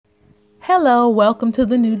Hello, welcome to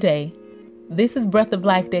the new day. This is Breath of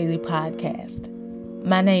Life Daily Podcast.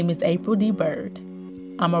 My name is April D. Bird.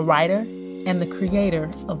 I'm a writer and the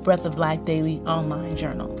creator of Breath of Life Daily Online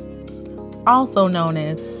Journal, also known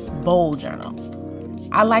as Bold Journal.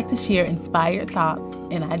 I like to share inspired thoughts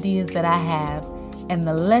and ideas that I have and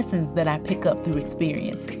the lessons that I pick up through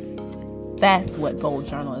experiences. That's what Bold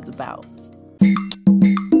Journal is about.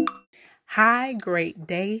 Hi, great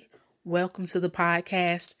day. Welcome to the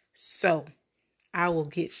podcast. So, I will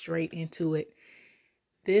get straight into it.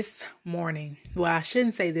 This morning, well, I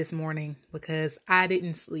shouldn't say this morning because I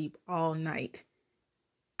didn't sleep all night.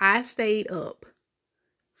 I stayed up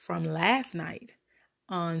from last night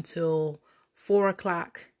until 4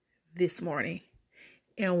 o'clock this morning.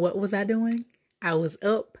 And what was I doing? I was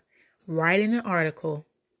up writing an article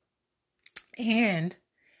and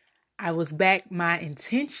I was back. My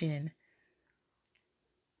intention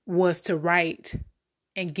was to write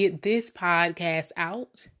and get this podcast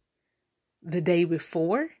out the day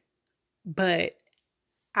before, but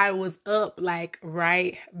I was up like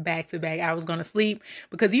right back to back. I was going to sleep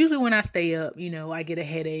because usually when I stay up, I get a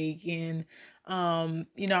headache and,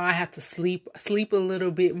 I have to sleep a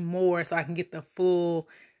little bit more so I can get the full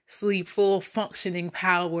sleep, full functioning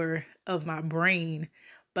power of my brain.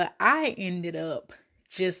 But I ended up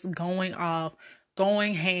just going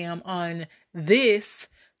ham on this,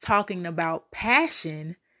 talking about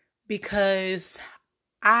passion, because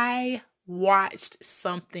I watched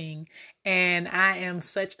something and I am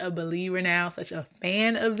such a believer now, such a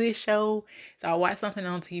fan of this show. So I watched something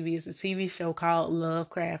on TV. It's a TV show called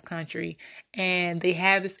Lovecraft Country. And they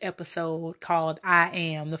have this episode called I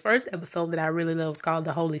Am. The first episode that I really love is called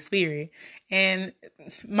The Holy Spirit. And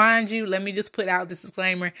mind you, let me just put out this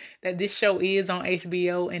disclaimer that this show is on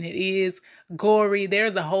HBO and it is gory.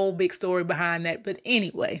 There's a whole big story behind that. But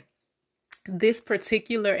anyway, this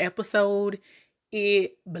particular episode,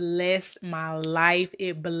 it blessed my life.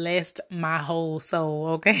 It blessed my whole soul.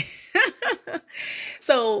 Okay.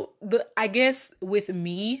 So I guess with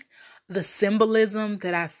me, the symbolism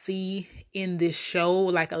that I see in this show,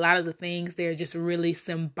 like a lot of the things, they're just really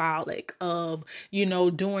symbolic of,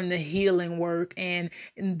 doing the healing work and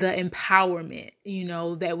the empowerment,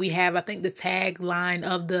 that we have. I think the tagline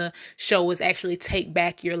of the show is actually "Take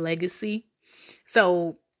Back Your Legacy."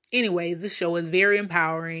 So anyways, this show is very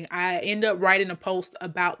empowering. I end up writing a post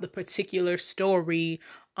about the particular story,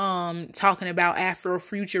 talking about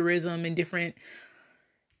Afrofuturism and different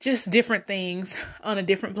things on a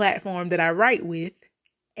different platform that I write with.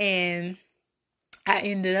 And I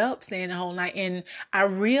ended up staying the whole night. And I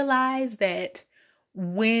realized that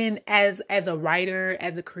when, as a writer,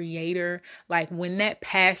 as a creator, like when that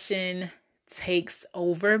passion takes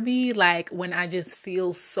over me, like when I just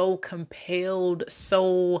feel so compelled,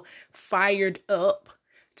 so fired up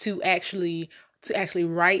to actually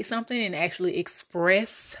write something and actually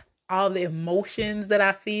express all the emotions that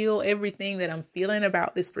I feel, everything that I'm feeling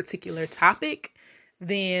about this particular topic,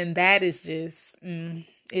 then that is just,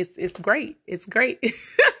 it's great. It's great.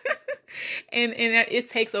 And it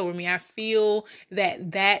takes over me. I feel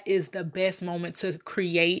that is the best moment to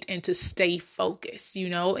create and to stay focused,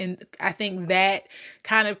 and I think that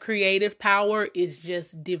kind of creative power is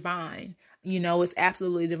just divine, it's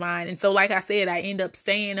absolutely divine. And so, like I said, I end up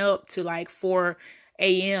staying up to like 4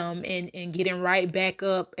 a.m. and getting right back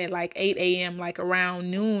up at like 8 a.m., like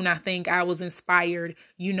around noon. I think I was inspired,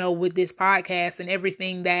 with this podcast and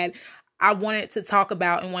everything that I wanted to talk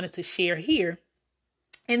about and wanted to share here.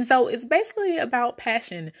 And so it's basically about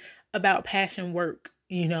passion work,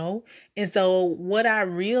 And so what I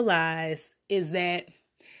realized is that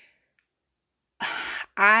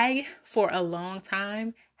I, for a long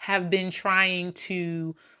time, have been trying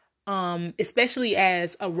to, especially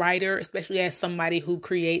as a writer, especially as somebody who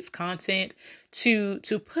creates content, to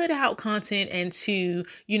put out content and to,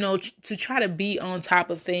 to try to be on top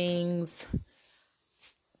of things,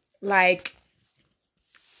 like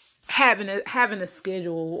having a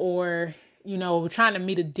schedule or, trying to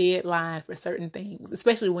meet a deadline for certain things,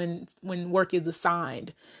 especially when work is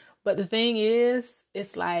assigned. But the thing is,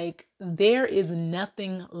 it's like there is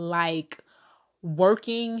nothing like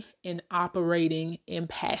working and operating in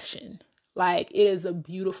passion. Like, it is a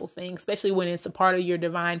beautiful thing, especially when it's a part of your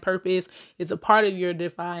divine purpose. It's a part of your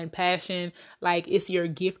divine passion. Like, it's your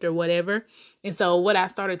gift or whatever. And so what I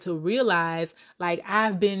started to realize, like,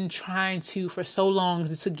 I've been trying to, for so long,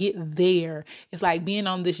 to get there. It's like being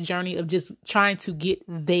on this journey of just trying to get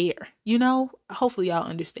there. hopefully y'all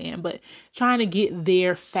understand, but trying to get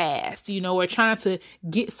there fast, or trying to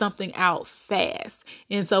get something out fast.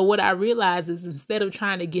 And so what I realized is, instead of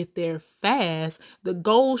trying to get there fast, the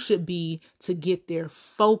goal should be to get there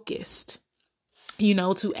focused,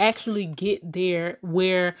 to actually get there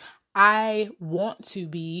where I want to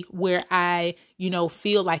be, where I,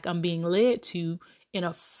 feel like I'm being led to, in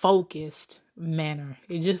a focused manner.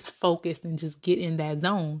 It just focused and just get in that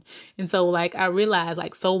zone. And so like I realized,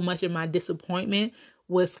 like, so much of my disappointment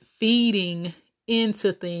was feeding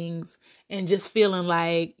into things and just feeling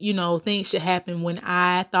like, things should happen when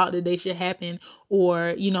I thought that they should happen,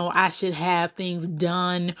 or, I should have things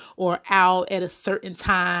done or out at a certain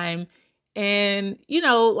time. And,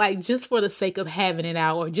 like, just for the sake of having it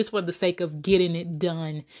out, or just for the sake of getting it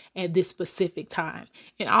done at this specific time.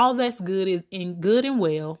 And all that's good and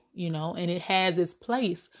well, and it has its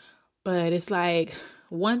place. But it's like,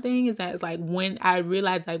 one thing is that it's like, when I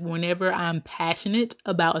realize, like, whenever I'm passionate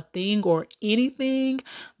about a thing or anything,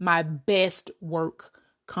 my best work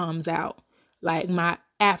comes out. Like, my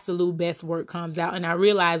absolute best work comes out. And I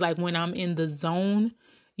realize, like, when I'm in the zone,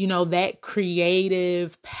 that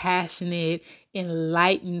creative, passionate,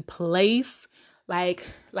 enlightened place, like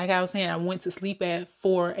I was saying, I went to sleep at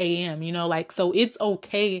 4 a.m., so it's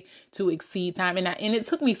okay to exceed time. And it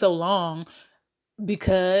took me so long,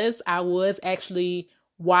 because I was actually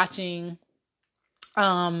watching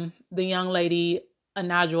the young lady,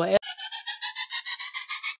 Anajua.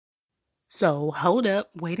 So hold up,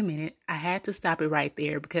 wait a minute. I had to stop it right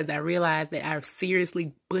there, because I realized that I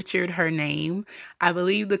seriously butchered her name. I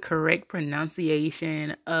believe the correct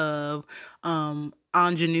pronunciation of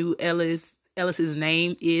Aunjanue Ellis's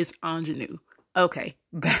name is Aunjanue. Okay,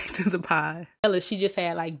 back to the pod. Ellis, she just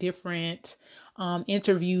had like different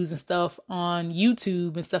interviews and stuff on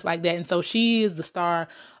YouTube and stuff like that. And so she is the star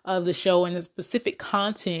of the show, and the specific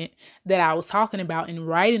content that I was talking about and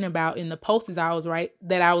writing about in the posts I was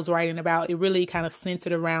writing about, it really kind of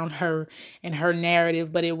centered around her and her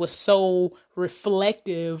narrative, but it was so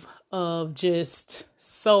reflective of just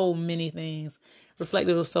so many things.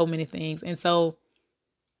 And so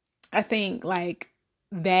I think like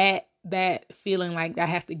that feeling like I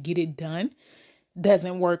have to get it done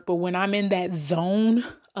doesn't work. But when I'm in that zone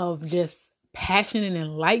of just passion and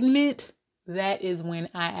enlightenment, that is when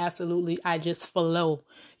I just flow,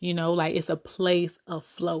 like it's a place of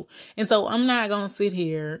flow. And so I'm not going to sit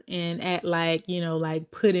here and act like,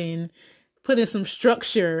 like putting some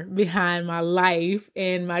structure behind my life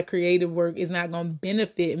and my creative work is not going to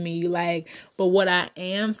benefit me. But what I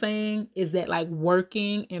am saying is that, like,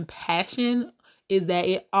 working in passion is that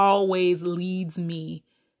it always leads me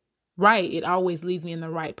right. It always leads me in the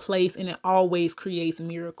right place, and it always creates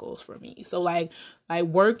miracles for me. So like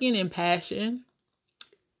working in passion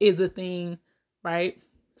is a thing, right?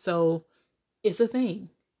 So it's a thing.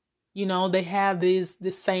 They have this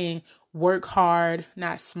saying, work hard,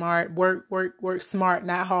 not smart. Work smart,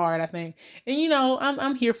 not hard, I think. And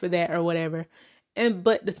I'm here for that or whatever.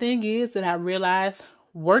 But the thing is that I realize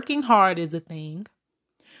working hard is a thing.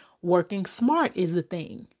 Working smart is a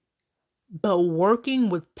thing. But working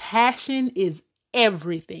with passion is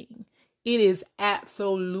everything. It is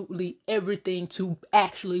absolutely everything to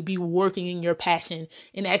actually be working in your passion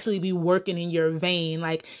and actually be working in your vein.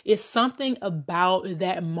 Like, it's something about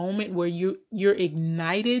that moment where you're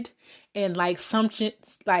ignited, and like something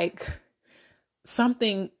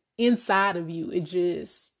inside of you, it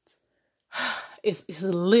just it's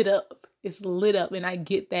lit up. It's lit up. And I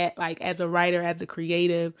get that, like, as a writer, as a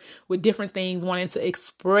creative, with different things, wanting to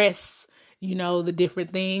express the different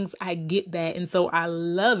things. I get that. And so I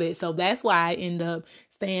love it. So that's why I end up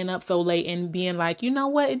staying up so late and being like,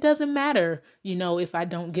 what? It doesn't matter, if I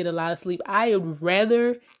don't get a lot of sleep. I would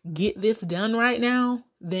rather get this done right now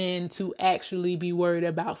than to actually be worried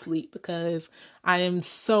about sleep, because I am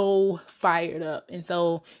so fired up. And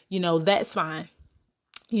so, that's fine.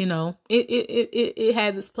 It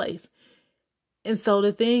has its place. And so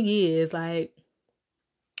the thing is, like,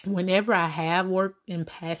 whenever I have worked in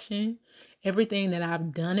passion, everything that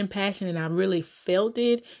I've done in passion and I really felt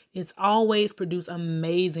it, it's always produced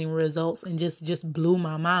amazing results and just blew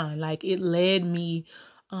my mind. Like, it led me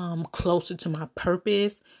closer to my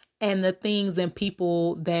purpose and the things and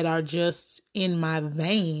people that are just in my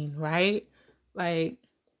vein, right? Like,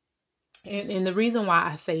 and the reason why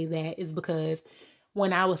I say that is because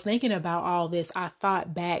when I was thinking about all this, I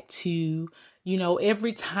thought back to,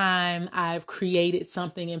 every time I've created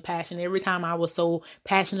something in passion, every time I was so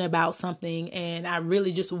passionate about something and I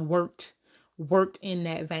really just worked in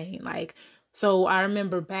that vein. Like, So I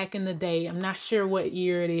remember back in the day, I'm not sure what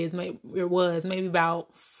year it is. Maybe it was maybe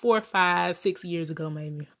about 4, 5, 6 years ago,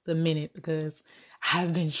 maybe the minute, because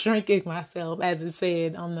I've been shrinking myself, as it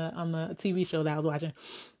said on the TV show that I was watching.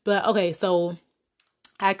 But okay, so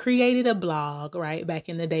I created a blog right back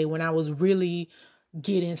in the day when I was really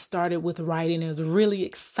getting started with writing. I was really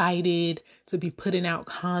excited to be putting out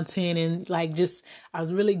content, and like just I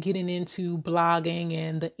was really getting into blogging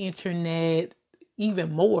and the internet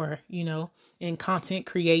even more, and content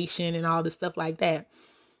creation and all this stuff like that.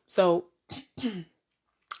 So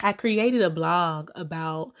I created a blog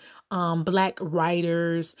about Black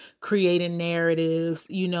writers creating narratives,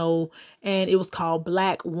 and it was called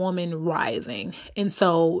Black Woman Rising. And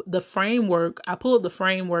so I pulled the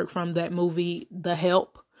framework from that movie, The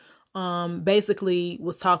Help. Basically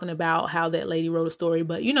was talking about how that lady wrote a story,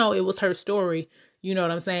 but it was her story, you know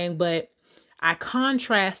what I'm saying? But I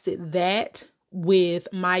contrasted that with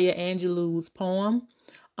Maya Angelou's poem,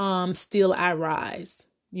 Still I Rise,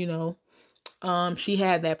 she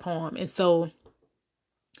had that poem. And so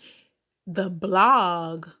the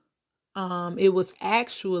blog, it was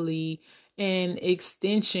actually an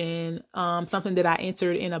extension, something that I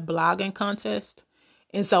entered in a blogging contest.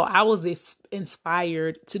 And so I was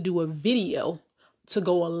inspired to do a video to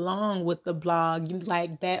go along with the blog,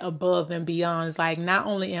 like that above and beyond. It's like, not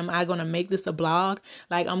only am I going to make this a blog,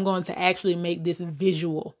 like I'm going to actually make this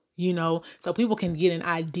visual, so people can get an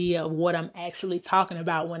idea of what I'm actually talking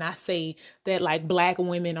about when I say that like Black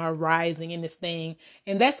women are rising in this thing.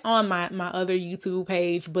 And that's on my other YouTube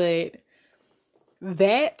page, but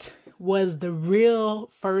that was the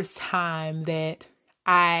real first time that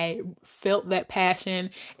I felt that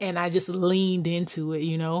passion and I just leaned into it,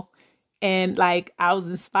 And like I was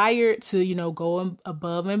inspired to, go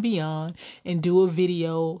above and beyond and do a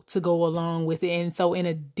video to go along with it. And so in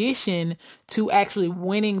addition to actually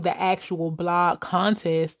winning the actual blog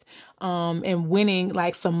contest, and winning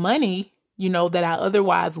like some money, that I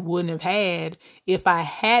otherwise wouldn't have had if I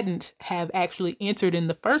hadn't have actually entered in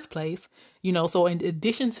the first place, so in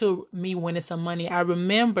addition to me winning some money, I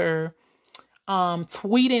remember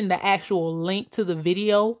tweeting the actual link to the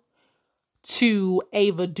video to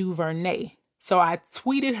Ava DuVernay. So I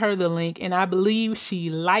tweeted her the link and I believe she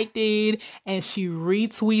liked it and she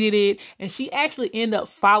retweeted it, and she actually ended up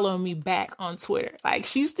following me back on Twitter. Like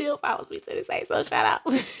she still follows me to this day. So shout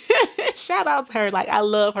out. Shout out to her. Like I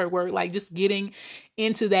love her work. Like just getting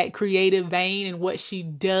into that creative vein and what she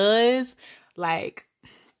does. Like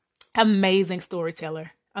amazing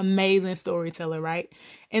storyteller, right?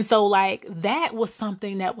 And so like that was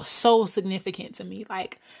something that was so significant to me.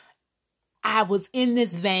 Like I was in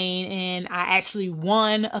this vein and I actually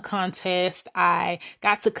won a contest. I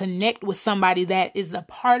got to connect with somebody that is a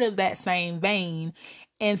part of that same vein.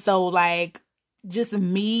 And so like just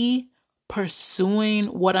me pursuing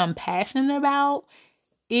what I'm passionate about,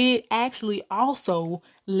 it actually also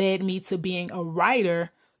led me to being a writer,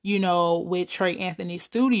 with Trey Anthony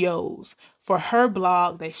Studios for her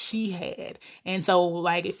blog that she had. And so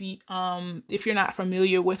like if you're not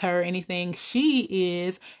familiar with her or anything, she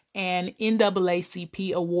is an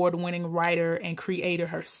NAACP award-winning writer and creator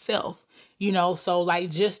herself. So like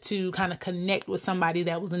just to kind of connect with somebody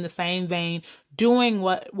that was in the same vein, doing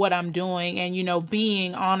what I'm doing and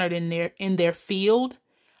being honored in their field.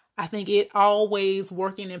 I think it always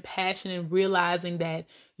working in passion and realizing that,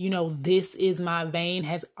 this is my vein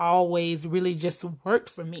has always really just worked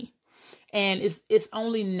for me. And it's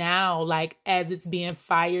only now, like, as it's being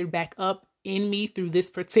fired back up in me through this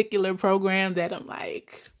particular program that I'm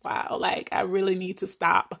like, wow, like, I really need to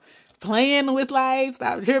stop playing with life,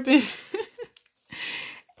 stop tripping.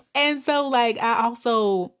 And so, like, I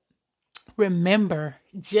also remember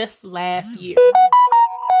just last year,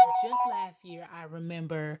 I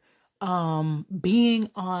remember being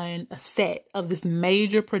on a set of this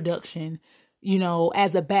major production,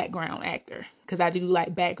 as a background actor, because I do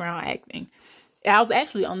like background acting. I was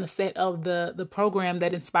actually on the set of the program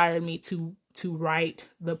that inspired me to write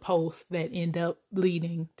the post that ended up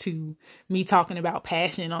leading to me talking about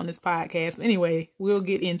passion on this podcast. Anyway, we'll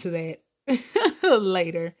get into that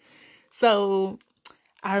later. So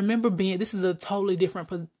I remember this is a totally different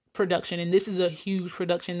production, and this is a huge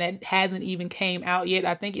production that hasn't even came out yet.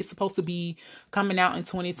 I think it's supposed to be coming out in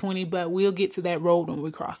 2020, but we'll get to that road when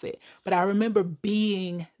we cross it. But I remember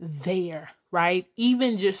being there, right?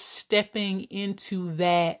 Even just stepping into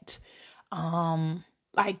that,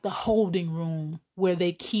 like the holding room where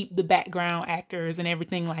they keep the background actors and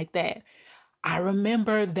everything like that. I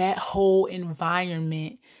remember that whole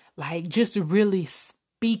environment, like just really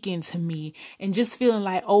speaking to me and just feeling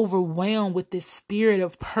like overwhelmed with this spirit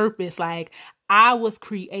of purpose. Like I was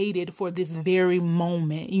created for this very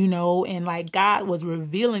moment, and like God was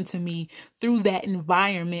revealing to me through that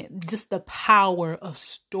environment just the power of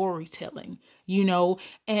storytelling,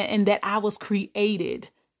 and that I was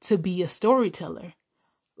created to be a storyteller.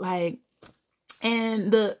 Like,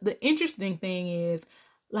 and the interesting thing is,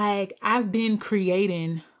 like, I've been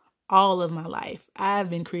creating all of my life. I've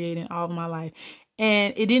been creating all of my life.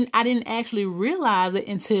 And I didn't actually realize it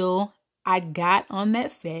until I got on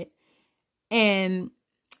that set, and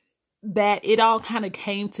that it all kind of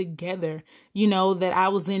came together, that I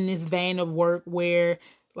was in this vein of work where,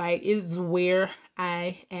 like, it's where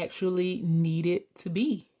I actually needed to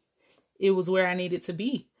be. It was where I needed to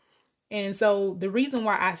be. And so the reason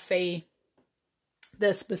why I say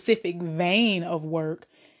the specific vein of work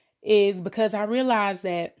is because I realized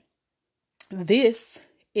that this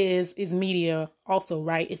is media also,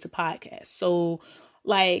 right? It's a podcast. So,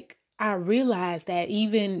 like, I realized that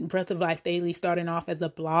even Breath of Life Daily, starting off as a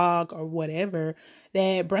blog or whatever,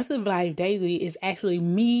 that Breath of Life Daily is actually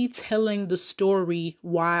me telling the story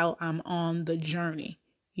while I'm on the journey,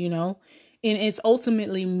 And it's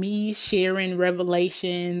ultimately me sharing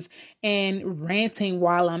revelations and ranting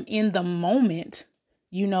while I'm in the moment,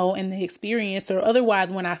 and the experience, or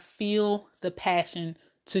otherwise when I feel the passion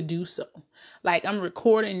to do so. Like, I'm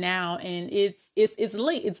recording now, and it's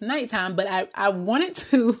late, it's nighttime, but I wanted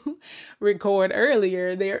to record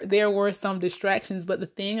earlier. There were some distractions, but the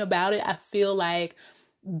thing about it, I feel like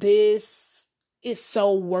this is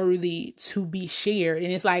so worthy to be shared.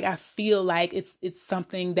 And it's like, I feel like it's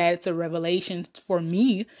something that's a revelation for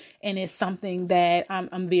me, and it's something that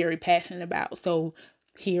I'm very passionate about. So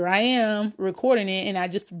here I am recording it, and I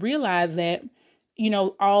just realized that,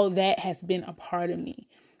 all that has been a part of me.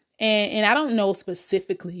 And I don't know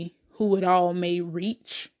specifically who it all may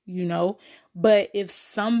reach, but if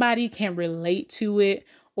somebody can relate to it,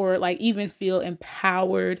 or like even feel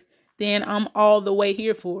empowered, then I'm all the way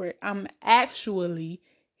here for it. I'm actually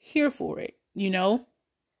here for it,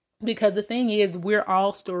 because the thing is, we're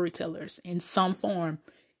all storytellers in some form,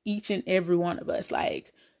 each and every one of us.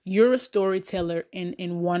 Like, you're a storyteller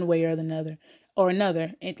in one way or another.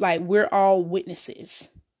 And like, we're all witnesses.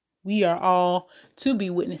 We are all to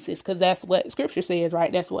be witnesses, because that's what scripture says,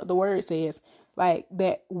 right? That's what the word says, like,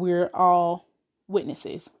 that we're all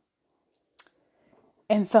witnesses.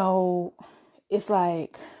 And so it's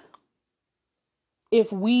like,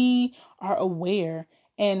 if we are aware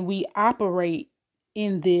and we operate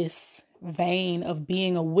in this vein of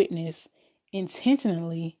being a witness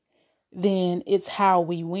intentionally, then it's how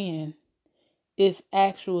we win. It's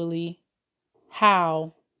actually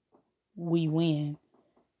how we win.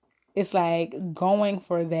 It's like going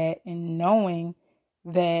for that and knowing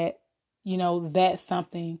that, that's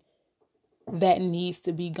something that needs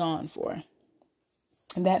to be gone for.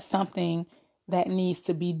 And that's something that needs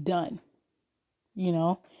to be done,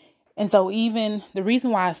 And so even the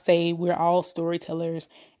reason why I say we're all storytellers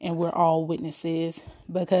and we're all witnesses,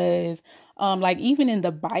 because like, even in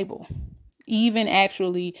the Bible, even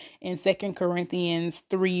actually in 2 Corinthians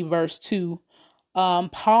 3 verse 2,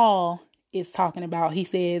 Paul is talking about, he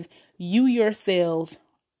says, you yourselves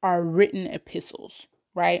are written epistles,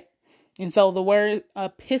 right? And so the word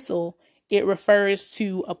epistle, it refers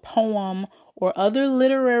to a poem or other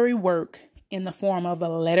literary work in the form of a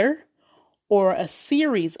letter or a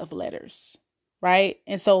series of letters, right?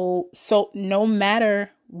 And so no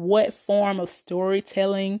matter what form of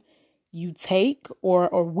storytelling you take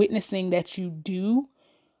or witnessing that you do,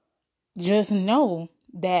 just know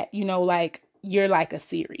that, like, you're like a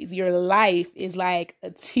series. Your life is like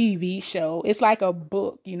a TV show. It's like a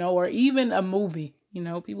book, or even a movie.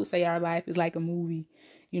 People say our life is like a movie.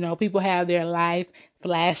 People have their life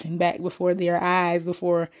flashing back before their eyes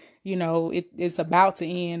before, it's about to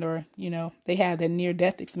end, or, they have the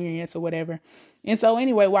near-death experience or whatever. And so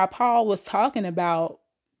anyway, while Paul was talking about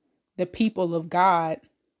the people of God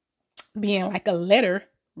being like a letter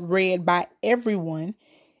read by everyone,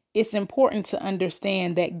 it's important to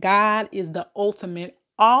understand that God is the ultimate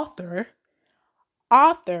author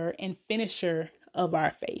and finisher of our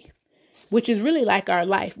faith, which is really like our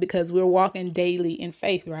life, because we're walking daily in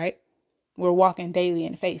faith, right? We're walking daily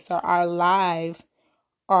in faith. So our lives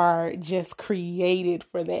are just created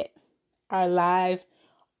for that. Our lives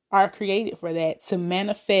are created for that, to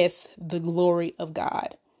manifest the glory of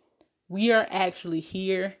God. We are actually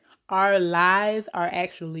here. Our lives are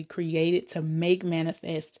actually created to make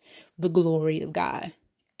manifest the glory of God.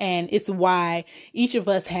 And it's why each of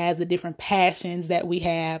us has the different passions that we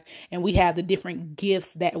have, and we have the different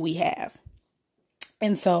gifts that we have.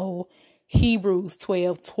 And so Hebrews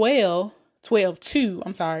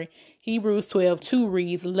 12:2, Hebrews 12:2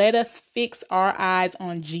 reads, "Let us fix our eyes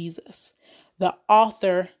on Jesus, the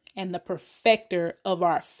author and the perfecter of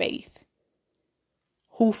our faith,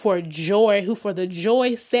 who for the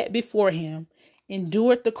joy set before him,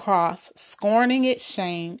 endured the cross, scorning its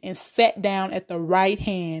shame, and sat down at the right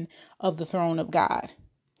hand of the throne of God."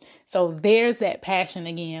 So there's that passion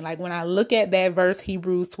again. Like when I look at that verse,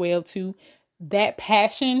 Hebrews 12:2, that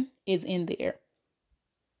passion is in there.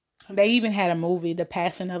 They even had a movie, The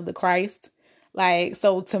Passion of the Christ. Like,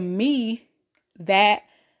 so to me, that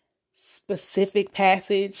specific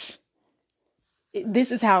passage,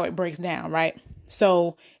 this is how it breaks down, right?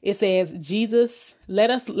 So it says, Jesus,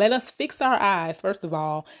 let us fix our eyes. First of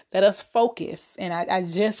all, let us focus. And I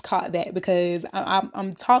just caught that because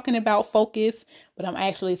I'm talking about focus, but I'm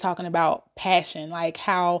actually talking about passion, like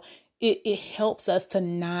how it helps us to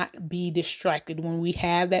not be distracted when we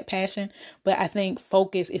have that passion. But I think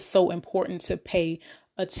focus is so important to pay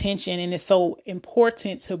attention, and it's so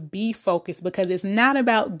important to be focused because it's not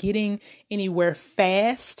about getting anywhere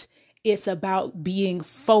fast. It's about being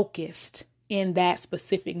focused in that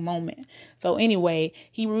specific moment. So anyway,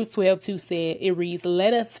 Hebrews 12:2 said, it reads,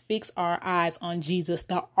 "Let us fix our eyes on Jesus,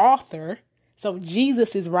 the author." So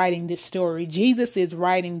Jesus is writing this story. Jesus is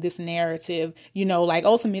writing this narrative, like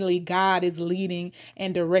ultimately God is leading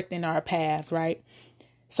and directing our paths, right?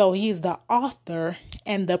 So he is the author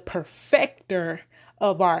and the perfecter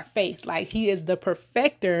of our faith. Like he is the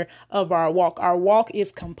perfecter of our walk. Our walk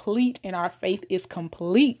is complete and our faith is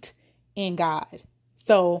complete in God.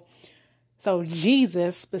 So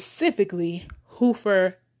Jesus specifically, who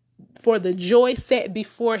for the joy set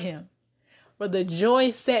before him,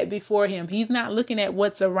 he's not looking at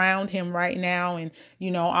what's around him right now and,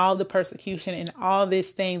 all the persecution and all these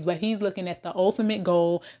things, but he's looking at the ultimate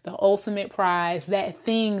goal, the ultimate prize, that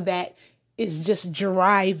thing that is just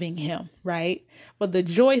driving him, right? But the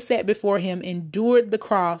joy set before him endured the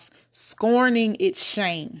cross, scorning its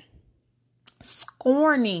shame.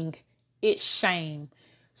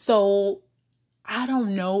 So I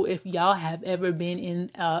don't know if y'all have ever been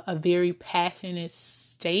in a very passionate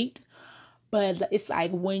state, but it's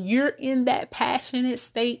like when you're in that passionate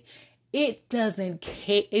state, it doesn't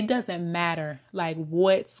matter like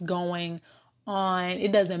what's going on.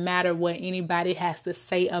 It doesn't matter what anybody has to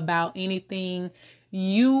say about anything.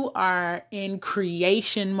 You are in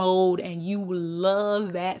creation mode and you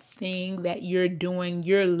love that thing that you're doing.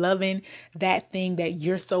 You're loving that thing that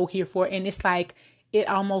you're so here for. And it's like it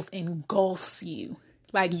almost engulfs you.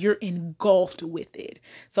 Like you're engulfed with it.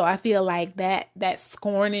 So I feel like that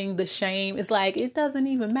scorning the shame, it's like it doesn't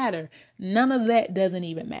even matter. None of that doesn't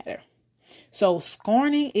even matter. So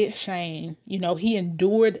scorning its shame, he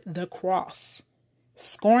endured the cross,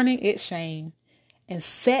 scorning its shame, and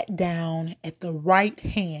sat down at the right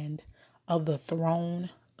hand of the throne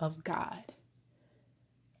of God.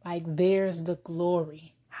 Like there's the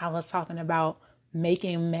glory. I was talking about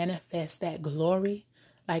making manifest that glory.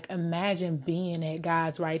 Like imagine being at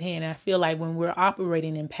God's right hand. I feel like when we're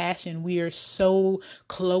operating in passion, we are so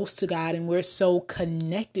close to God and we're so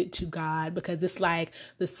connected to God because it's like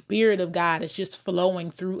the Spirit of God is just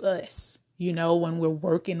flowing through us, when we're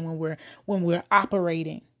working, when we're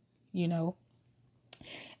operating,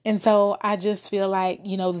 And so I just feel like,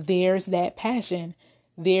 there's that passion.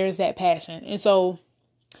 And so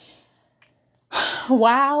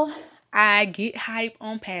while I get hype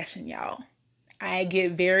on passion, y'all, I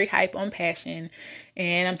get very hype on passion,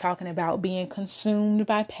 and I'm talking about being consumed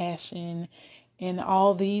by passion and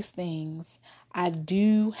all these things. I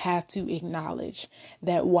do have to acknowledge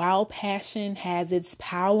that while passion has its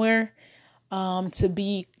power, to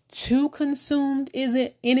be too consumed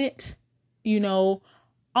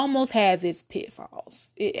almost has its pitfalls.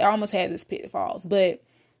 It almost has its pitfalls, but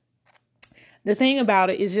the thing about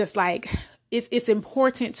it is just like, it's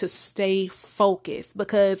important to stay focused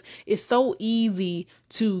because it's so easy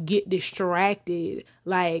to get distracted.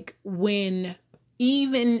 Like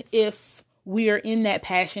even if we are in that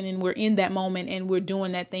passion and we're in that moment and we're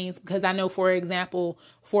doing that things, because I know, for example,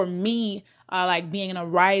 for me, like being a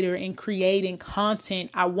writer and creating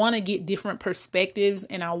content, I want to get different perspectives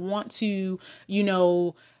and I want to,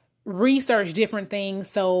 research different things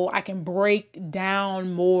so I can break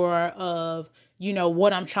down more of,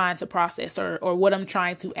 what I'm trying to process or what I'm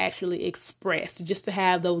trying to actually express, just to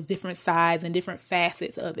have those different sides and different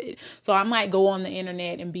facets of it. So I might go on the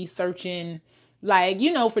internet and be searching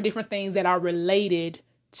for different things that are related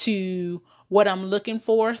to what I'm looking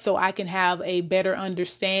for so I can have a better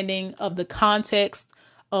understanding of the context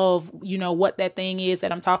of, what that thing is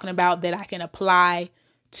that I'm talking about that I can apply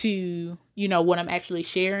to, what I'm actually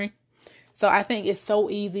sharing. So I think it's so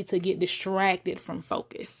easy to get distracted from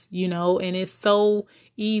focus, and it's so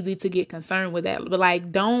easy to get concerned with that. But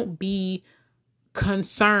like, don't be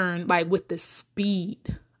concerned like with the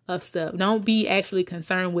speed of stuff. Don't be actually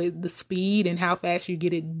concerned with the speed and how fast you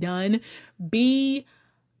get it done. Be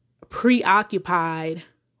preoccupied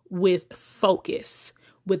with focus,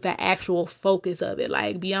 with the actual focus of it.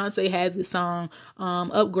 Like Beyonce has this song,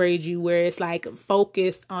 Upgrade You, where it's like,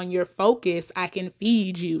 focus on your focus, I can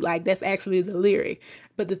feed you. Like, that's actually the lyric.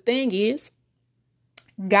 But the thing is,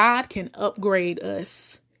 God can upgrade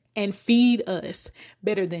us and feed us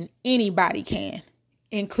better than anybody can,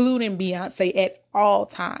 including Beyonce, at all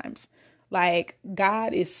times. Like,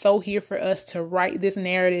 God is so here for us to write this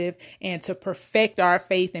narrative and to perfect our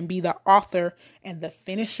faith and be the author and the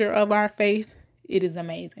finisher of our faith. It is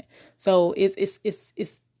amazing. So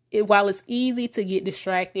while it's easy to get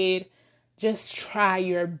distracted, just try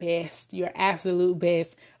your best, your absolute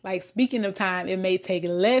best. Like, speaking of time, it may take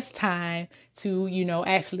less time to,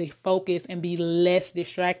 actually focus and be less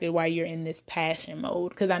distracted while you're in this passion mode.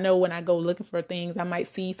 Because I know when I go looking for things, I might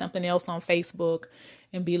see something else on Facebook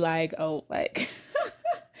and be like, oh, like,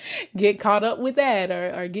 get caught up with that,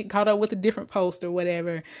 or get caught up with a different post or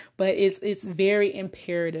whatever. But it's very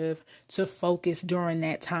imperative to focus during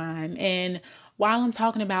that time. And while I'm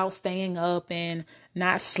talking about staying up and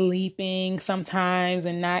not sleeping sometimes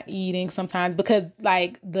and not eating sometimes, because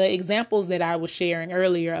like the examples that I was sharing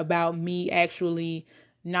earlier about me actually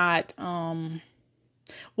not,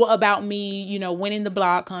 about me, winning the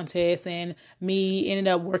blog contest, and me ended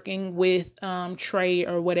up working with Trey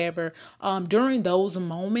or whatever. During those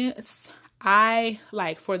moments, I,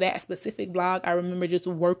 like, for that specific blog, I remember just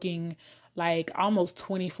working like almost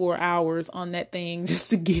 24 hours on that thing just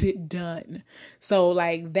to get it done. So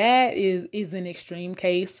like, that is an extreme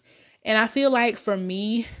case. And I feel like for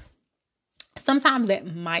me, sometimes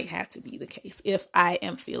that might have to be the case if I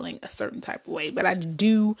am feeling a certain type of way, but I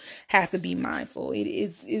do have to be mindful.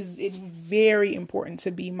 It's very important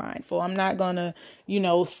to be mindful. I'm not gonna,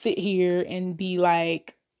 sit here and be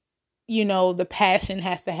like, the passion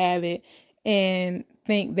has to have it, and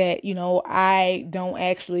think that, I don't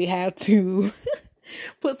actually have to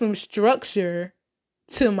put some structure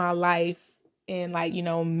to my life and like,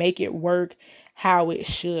 make it work how it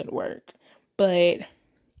should work. But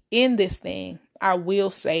in this thing, I will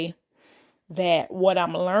say that what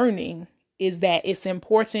I'm learning is that it's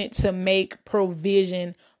important to make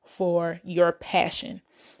provision for your passion.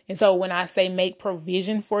 And so when I say make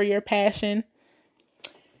provision for your passion,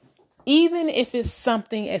 even if it's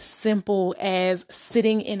something as simple as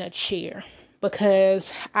sitting in a chair,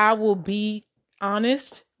 because I will be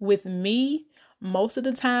honest with me, most of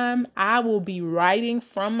the time I will be writing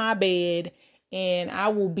from my bed and I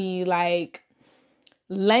will be like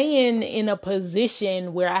laying in a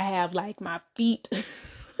position where I have like my feet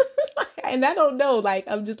and I don't know, like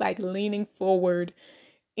I'm just like leaning forward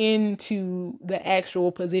into the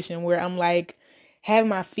actual position where I'm like have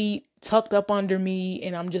my feet tucked up under me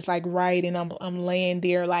and I'm just like writing. I'm laying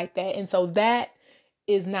there like that. And so that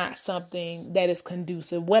is not something that is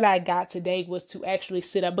conducive. What I got today was to actually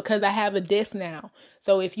sit up, because I have a desk now.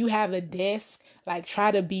 So if you have a desk, like try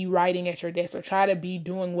to be writing at your desk or try to be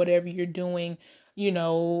doing whatever you're doing,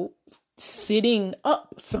 sitting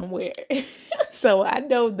up somewhere. So I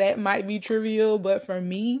know that might be trivial, but for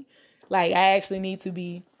me, like I actually need to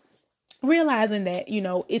be realizing that,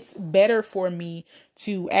 it's better for me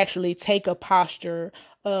to actually take a posture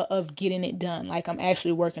of getting it done. Like I'm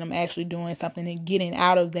actually working, I'm actually doing something and getting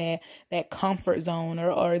out of that comfort zone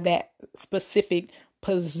or that specific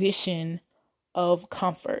position of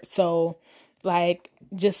comfort. So like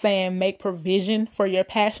just saying, make provision for your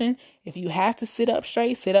passion. If you have to sit up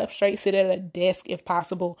straight, sit at a desk if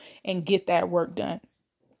possible and get that work done,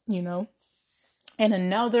 And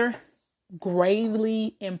another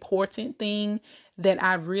gravely important thing that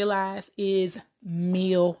I've realized is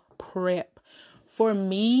meal prep. For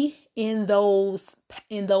me, in those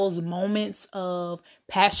moments of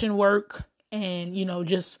passion work and,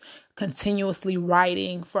 just continuously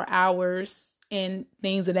writing for hours and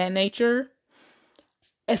things of that nature,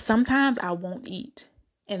 and sometimes I won't eat,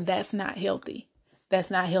 and that's not healthy.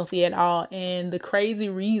 That's not healthy at all. And the crazy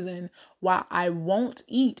reason why I won't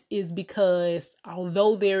eat is because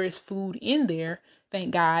although there is food in there,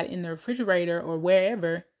 thank God, in the refrigerator or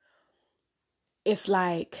wherever, it's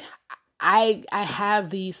like I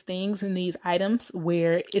have these things and these items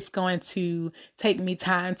where it's going to take me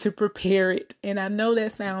time to prepare it. And I know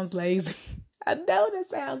that sounds lazy.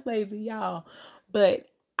 Y'all. But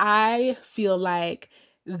I feel like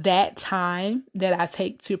that time that I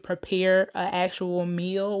take to prepare an actual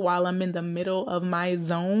meal while I'm in the middle of my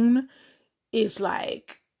zone it's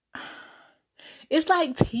like it's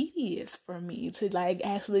like tedious for me to like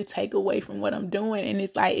actually take away from what I'm doing. And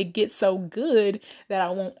it's like it gets so good that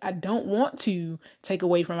I don't want to take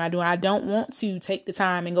away from what I'm doing. I don't want to take the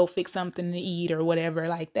time and go fix something to eat or whatever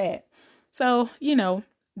like that. So,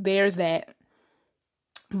 there's that.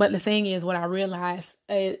 But the thing is, what I realized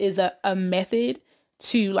is a method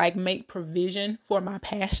to like make provision for my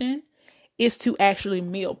passion is to actually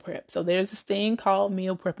meal prep. So there's this thing called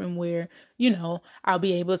meal prepping where, I'll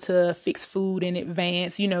be able to fix food in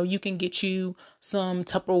advance. You can get you some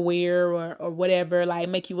Tupperware or whatever, like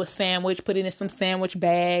make you a sandwich, put it in some sandwich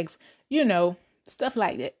bags, stuff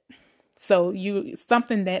like that. So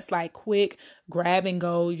something that's like quick, grab and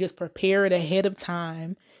go, you just prepare it ahead of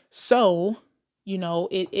time. So,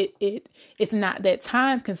 it's not that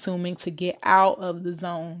time consuming to get out of the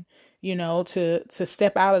zone, to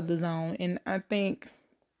step out of the zone. And I think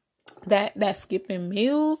that skipping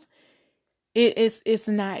meals, it's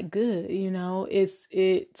not good,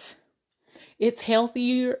 it's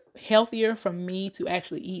healthier for me to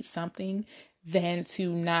actually eat something than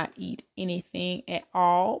to not eat anything at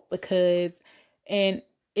all, and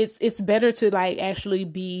it's better to like actually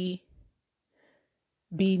be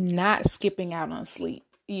not skipping out on sleep,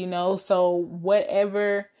 so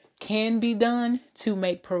whatever can be done to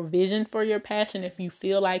make provision for your passion. If you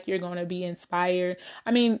feel like you're going to be inspired,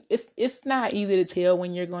 I mean, it's not easy to tell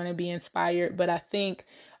when you're going to be inspired, but I think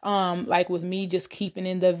like with me just keeping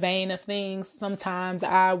in the vein of things, sometimes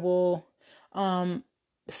I will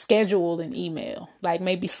schedule an email, like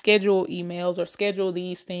maybe schedule emails or schedule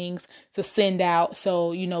these things to send out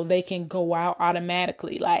so they can go out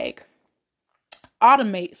automatically. Like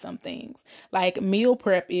automate some things. Like meal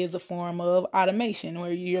prep is a form of automation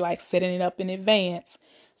where you're like setting it up in advance.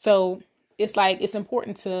 So it's like it's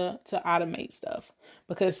important to automate stuff,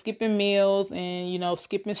 because skipping meals and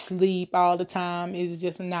skipping sleep all the time is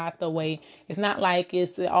just not the way. It's not like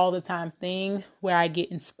it's an all the time thing where I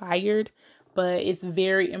get inspired, but it's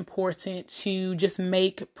very important to just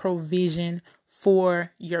make provision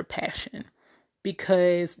for your passion,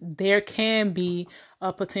 because there can be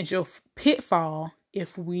a potential pitfall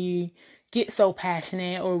if we get so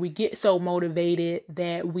passionate or we get so motivated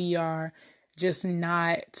that we are just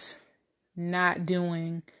not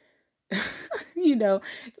doing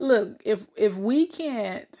look, if we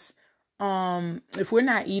can't if we're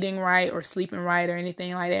not eating right or sleeping right or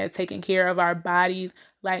anything like that, taking care of our bodies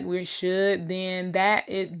like we should, then that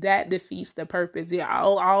defeats the purpose. Yeah,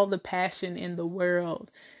 all the passion in the world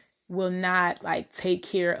will not like take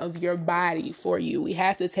care of your body for you. We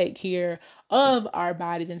have to take care of our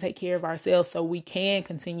bodies and take care of ourselves so we can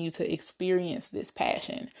continue to experience this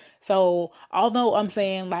passion. So although I'm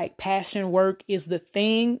saying like passion work is the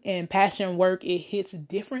thing and passion work, it hits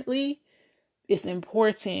differently, it's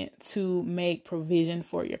important to make provision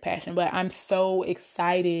for your passion. But I'm so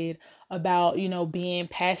excited about, being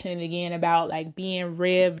passionate again, about like being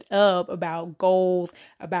revved up, about goals,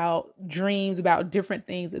 about dreams, about different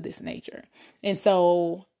things of this nature. And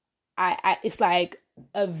so I it's like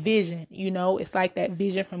a vision, it's like that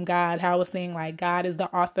vision from God. How I was saying, like, God is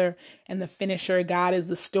the author and the finisher. God is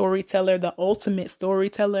the storyteller, the ultimate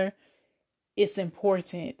storyteller. It's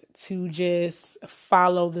important to just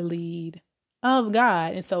follow the lead of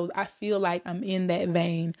God. And so I feel like I'm in that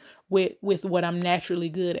vein with what I'm naturally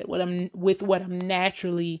good at, what I'm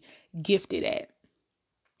naturally gifted at.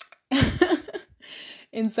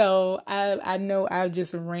 And so I know I've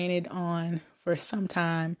just ranted on for some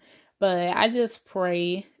time, but I just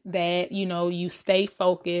pray that, you stay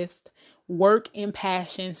focused, work in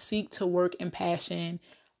passion, seek to work in passion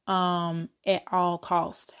at all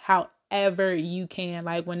costs, however you can.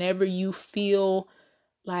 Like whenever you feel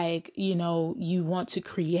like, you want to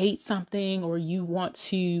create something or you want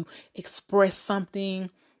to express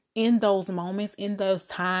something, in those moments, in those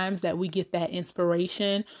times that we get that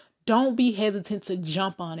inspiration, don't be hesitant to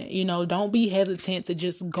jump on it. Don't be hesitant to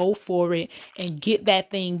just go for it and get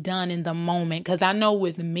that thing done in the moment. Because I know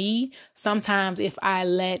with me, sometimes if I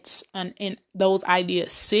let those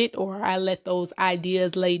ideas sit or I let those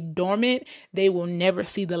ideas lay dormant, they will never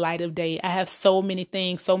see the light of day. I have so many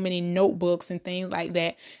things, so many notebooks and things like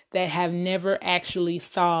that have never actually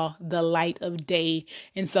saw the light of day.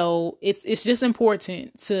 And so it's just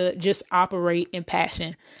important to just operate in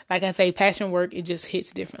passion. Like I say, passion work, it just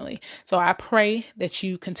hits differently. So I pray that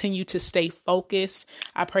you continue to stay focused.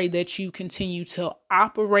 I pray that you continue to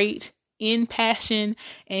operate in passion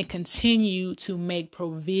and continue to make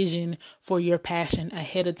provision for your passion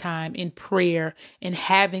ahead of time in prayer and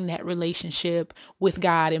having that relationship with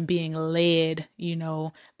God and being led,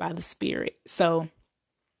 by the Spirit. So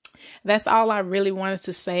that's all I really wanted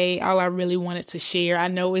to say, all I really wanted to share. I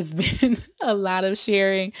know it's been a lot of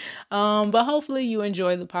sharing, but hopefully you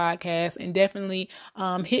enjoy the podcast, and definitely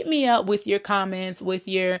hit me up with your comments, with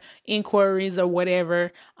your inquiries or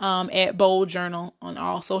whatever, at Bold Journal on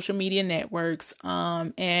all social media networks.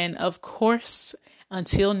 And of course,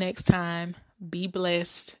 until next time, be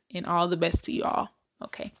blessed and all the best to you all.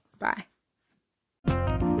 Okay, bye.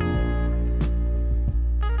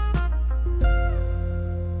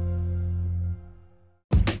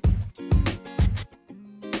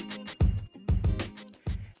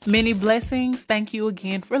 Many blessings. Thank you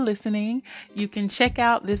again for listening. You can check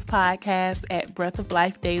out this podcast at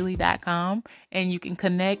breathoflifedaily.com, and you can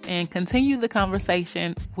connect and continue the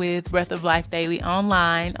conversation with Breath of Life Daily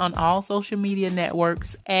online on all social media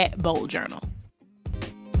networks at Bold Journal.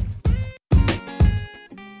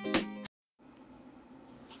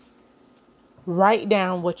 Write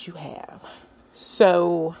down what you have.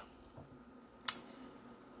 So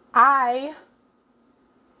I'm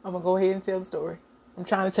going to go ahead and tell the story. I'm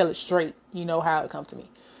trying to tell it straight. You know how it comes to me.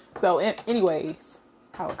 So anyways,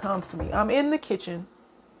 how it comes to me. I'm in the kitchen,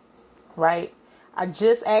 right? I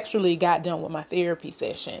just actually got done with my therapy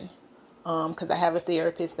session. Because I have a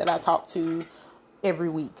therapist that I talk to every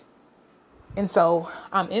week. And so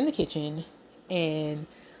I'm in the kitchen, and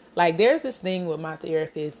like, there's this thing with my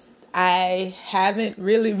therapist. I haven't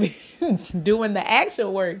really been doing the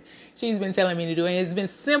actual work she's been telling me to do. And it's been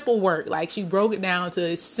simple work. Like, she broke it down to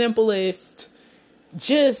its simplest,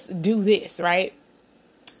 just do this, right?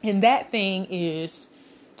 And that thing is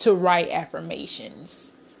to write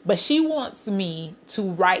affirmations. But she wants me to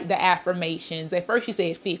write the affirmations. At first she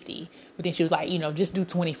said 50, but then she was like, just do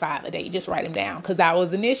 25 a day. Just write them down. Because I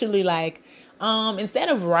was initially like, instead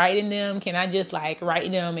of writing them, can I just like write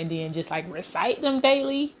them and then just like recite them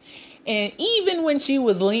daily? And even when she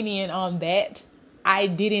was lenient on that, I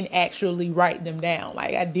didn't actually write them down.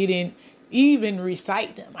 Like, I didn't even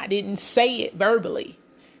recite them. I didn't say it verbally.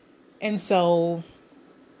 And so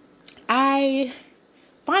I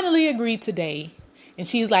finally agreed today. And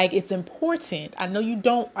she's like, it's important. I know you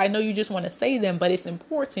just want to say them, but it's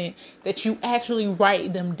important that you actually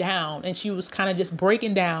write them down. And she was kind of just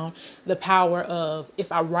breaking down the power of,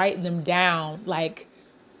 if I write them down, like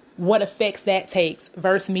what effects that takes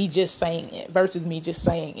versus me just saying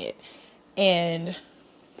it. And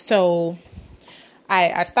so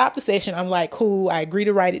I stopped the session. I'm like, cool, I agree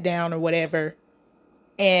to write it down or whatever.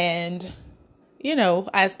 And,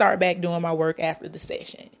 I start back doing my work after the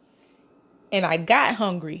session. And I got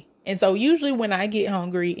hungry. And so usually when I get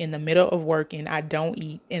hungry in the middle of working, I don't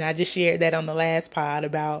eat. And I just shared that on the last pod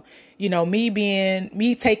about,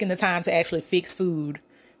 me taking the time to actually fix food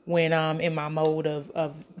when I'm in my mode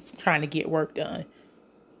of trying to get work done.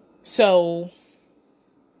 So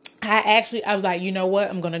I was like, you know what?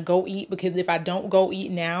 I'm going to go eat, because if I don't go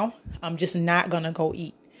eat now, I'm just not going to go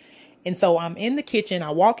eat. And so I'm in the kitchen.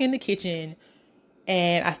 I walk in the kitchen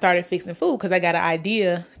and I started fixing food because I got an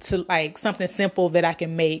idea to like something simple that I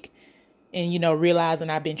can make. And, realizing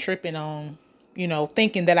I've been tripping on,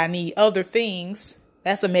 thinking that I need other things.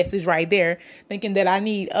 That's a message right there. Thinking that I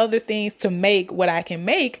need other things to make what I can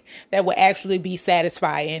make that will actually be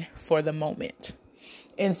satisfying for the moment.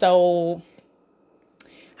 And so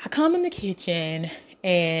I come in the kitchen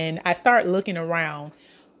and I start looking around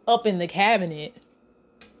up in the cabinet.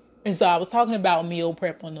 And so I was talking about meal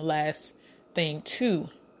prep on the last thing too.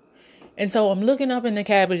 And so I'm looking up in the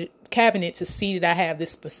cabinet to see that I have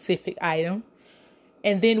this specific item.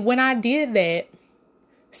 And then when I did that,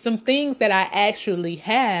 some things that I actually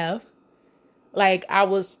have, like I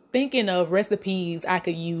was thinking of recipes I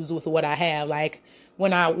could use with what I have. Like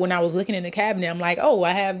when I was looking in the cabinet, I'm like, oh,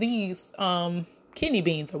 I have these kidney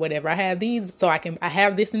beans or whatever. I have these, so I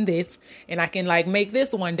have this and this, and I can like make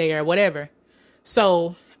this one day or whatever.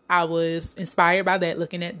 So I was inspired by that,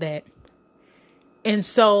 looking at that. And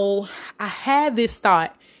so I had this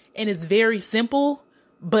thought, and it's very simple,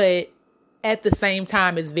 but at the same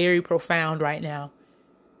time, it's very profound right now.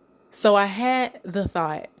 So I had the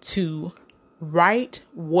thought to write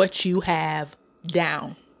what you have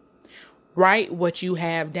down. Write what you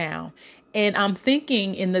have down. And I'm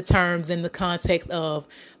thinking in the context of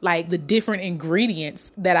like the different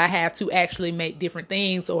ingredients that I have to actually make different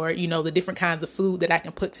things, or, the different kinds of food that I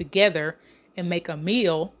can put together and make a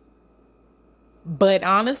meal. But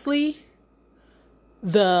honestly,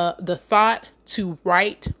 the thought to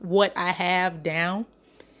write what I have down,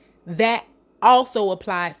 that also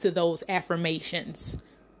applies to those affirmations.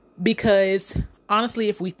 Because honestly,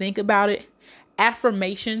 if we think about it,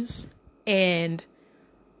 affirmations and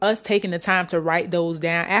us taking the time to write those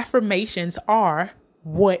down, affirmations are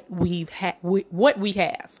what we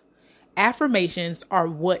have. affirmations are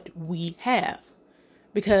what we have.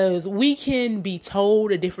 Because we can be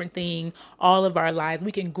told a different thing all of our lives.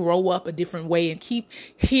 We can grow up a different way and keep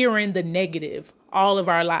hearing the negative all of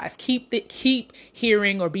our lives. Keep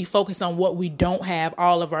hearing or be focused on what we don't have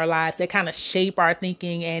all of our lives. That kind of shape our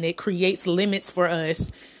thinking, and it creates limits for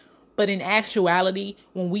us. But in actuality,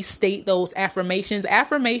 when we state those affirmations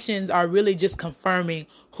are really just confirming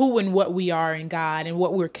who and what we are in God and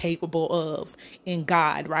what we're capable of in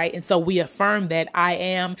God, right? And so we affirm that I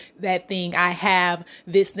am that thing, I have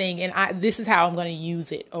this thing, and this is how I'm going to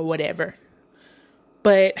use it or whatever.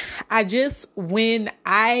 But when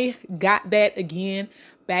I got that again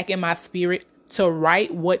back in my spirit to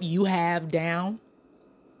write what you have down,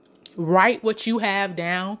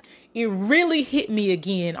 it really hit me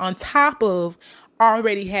again, on top of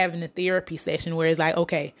already having a therapy session where it's like,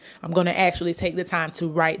 okay, I'm going to actually take the time to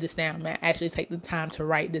write this down. Man, actually take the time to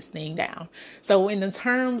write this thing down. So in the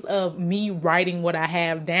terms of me writing what I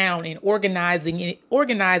have down and organizing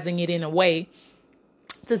it in a way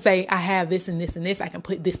to say, I have this and this and this, I can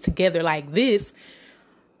put this together like this.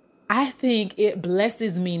 I think it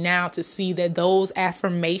blesses me now to see that those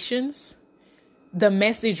affirmations, the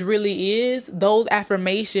message really is, those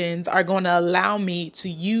affirmations are going to allow me to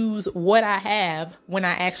use what I have when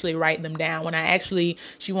I actually write them down.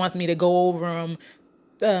 She wants me to go over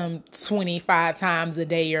them 25 times a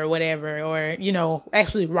day or whatever, or,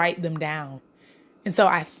 actually write them down. And so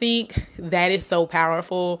I think that is so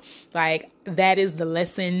powerful. Like, that is the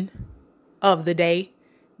lesson of the day.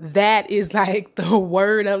 That is like the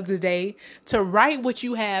word of the day, to write what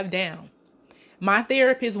you have down. My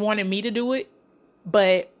therapist wanted me to do it.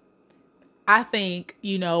 But I think,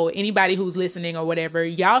 anybody who's listening or whatever,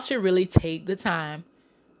 y'all should really take the time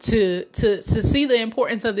to see the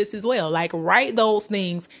importance of this as well. Like, write those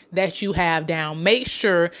things that you have down. Make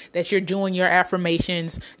sure that you're doing your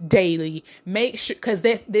affirmations daily. Make sure, because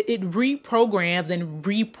it reprograms and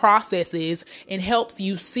reprocesses and helps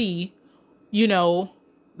you see,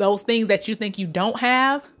 those things that you think you don't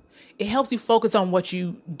have. It helps you focus on what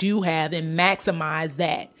you do have and maximize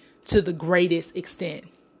that to the greatest extent.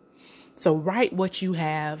 So write what you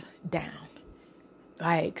have down.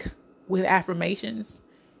 Like, with affirmations,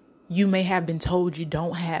 you may have been told you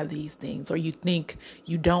don't have these things, or you think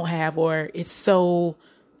you don't have, or it's so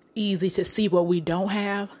easy to see what we don't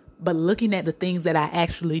have. But looking at the things that I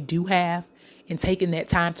actually do have and taking that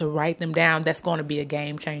time to write them down, that's going to be a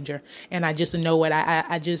game changer. And I just know what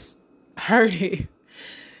I just heard it.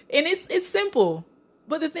 And it's simple.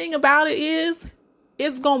 But the thing about it is,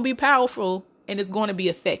 it's going to be powerful and it's going to be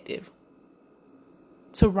effective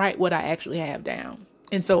to write what I actually have down.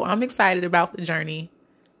 And so I'm excited about the journey.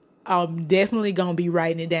 I'm definitely going to be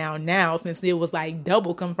writing it down now, since it was like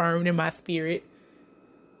double confirmed in my spirit.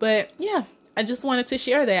 But yeah, I just wanted to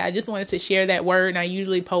share that. I just wanted to share that word. And I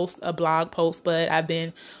usually post a blog post, but I've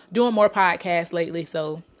been doing more podcasts lately.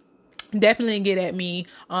 So definitely get at me.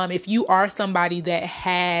 If you are somebody that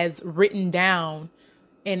has written down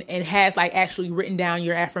and has like actually written down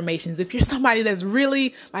your affirmations, if you're somebody that's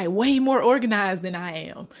really like way more organized than I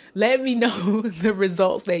am, let me know the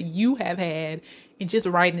results that you have had in just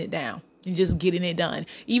writing it down and just getting it done.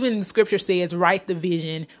 Even the scripture says, write the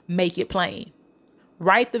vision, make it plain.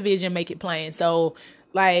 Write the vision, make it plain. So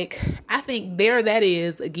like, I think that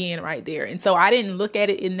is again right there. And so I didn't look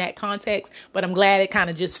at it in that context, but I'm glad it kind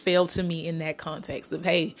of just fell to me in that context of,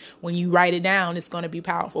 hey, when you write it down, it's going to be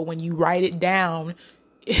powerful. When you write it down,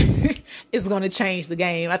 it's going to change the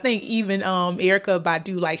game. I think even Erykah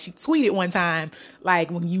Badu, like, she tweeted one time,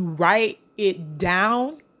 like, when you write it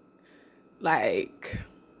down, like,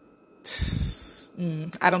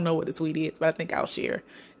 I don't know what the tweet is, but I think I'll share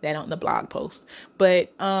that on the blog post.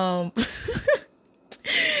 But I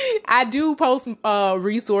do post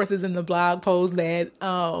resources in the blog post that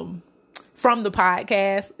from the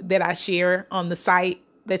podcast that I share on the site,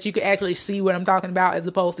 that you can actually see what I'm talking about as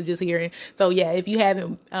opposed to just hearing. So yeah, if you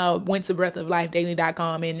haven't went to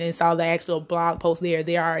breathoflifedaily.com and saw the actual blog post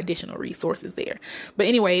there are additional resources there. But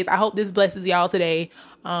anyways, I hope this blesses y'all today.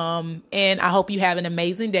 And I hope you have an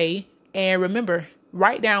amazing day. And remember,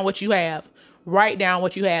 write down what you have. Write down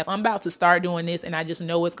what you have. I'm about to start doing this, and I just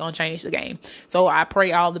know it's going to change the game. So I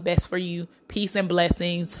pray all the best for you. Peace and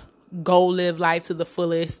blessings. Go live life to the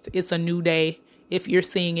fullest. It's a new day. If you're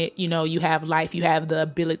seeing it, you have life. You have the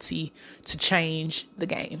ability to change the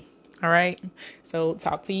game. All right. So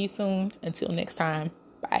talk to you soon. Until next time.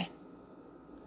 Bye.